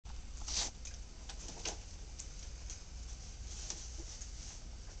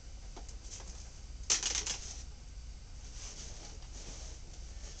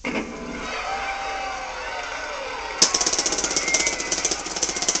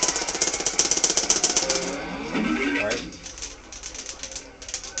part.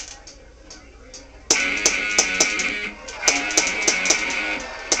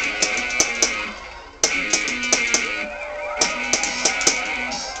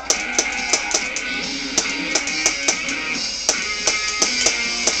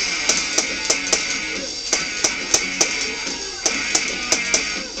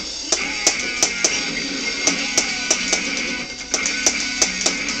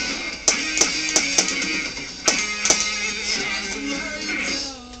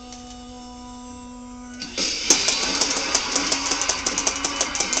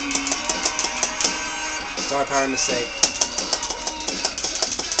 Star power mistake.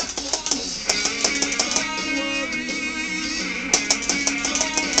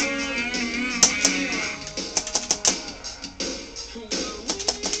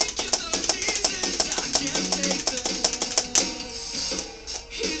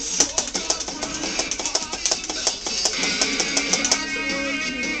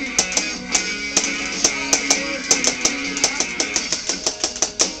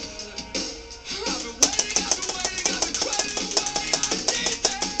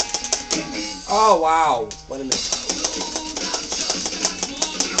 Oh wow, what a miss.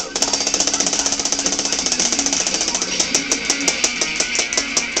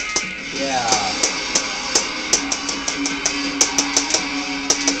 Yeah.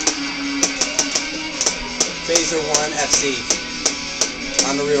 Phaser 1 FC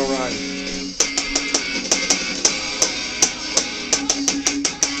on the real run.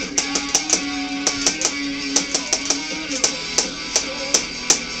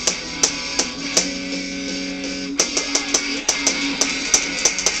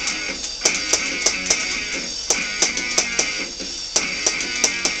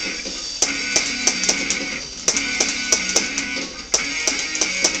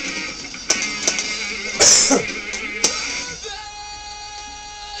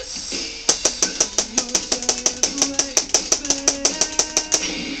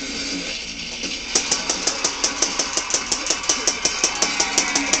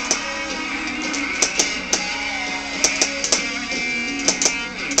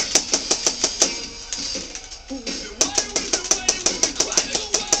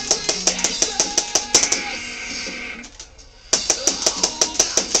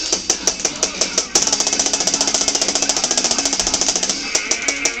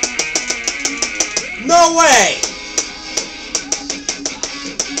 No way!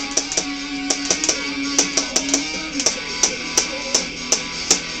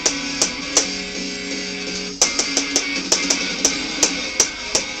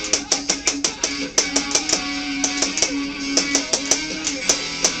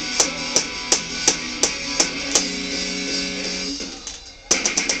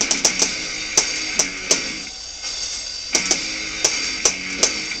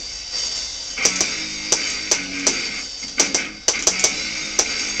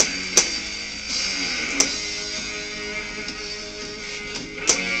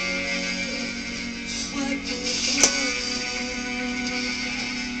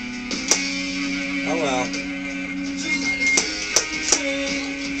 Oh well.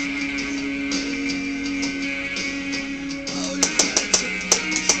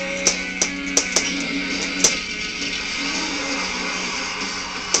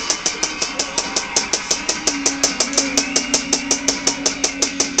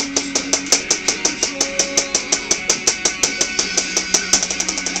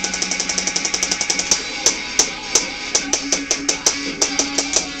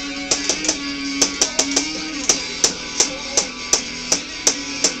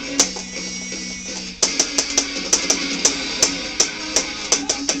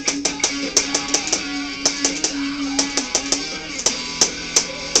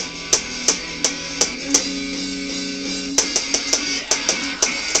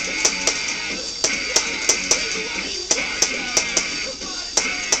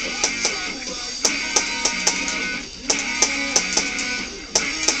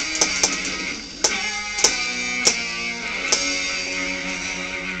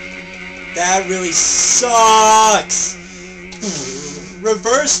 That really sucks.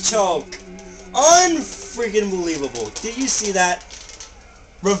 Reverse choke. Unfreaking believable. Did you see that?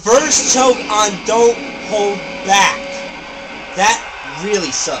 Reverse choke on Don't Hold Back. That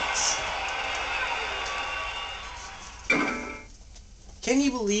really sucks. Can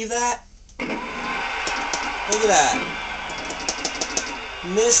you believe that? Look at that.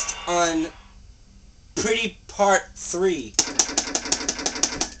 Missed on Pretty Part 3.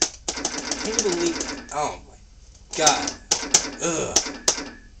 Can you believe... Oh my god. Ugh.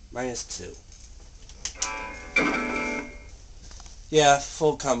 -2. Yeah,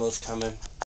 full combo's coming.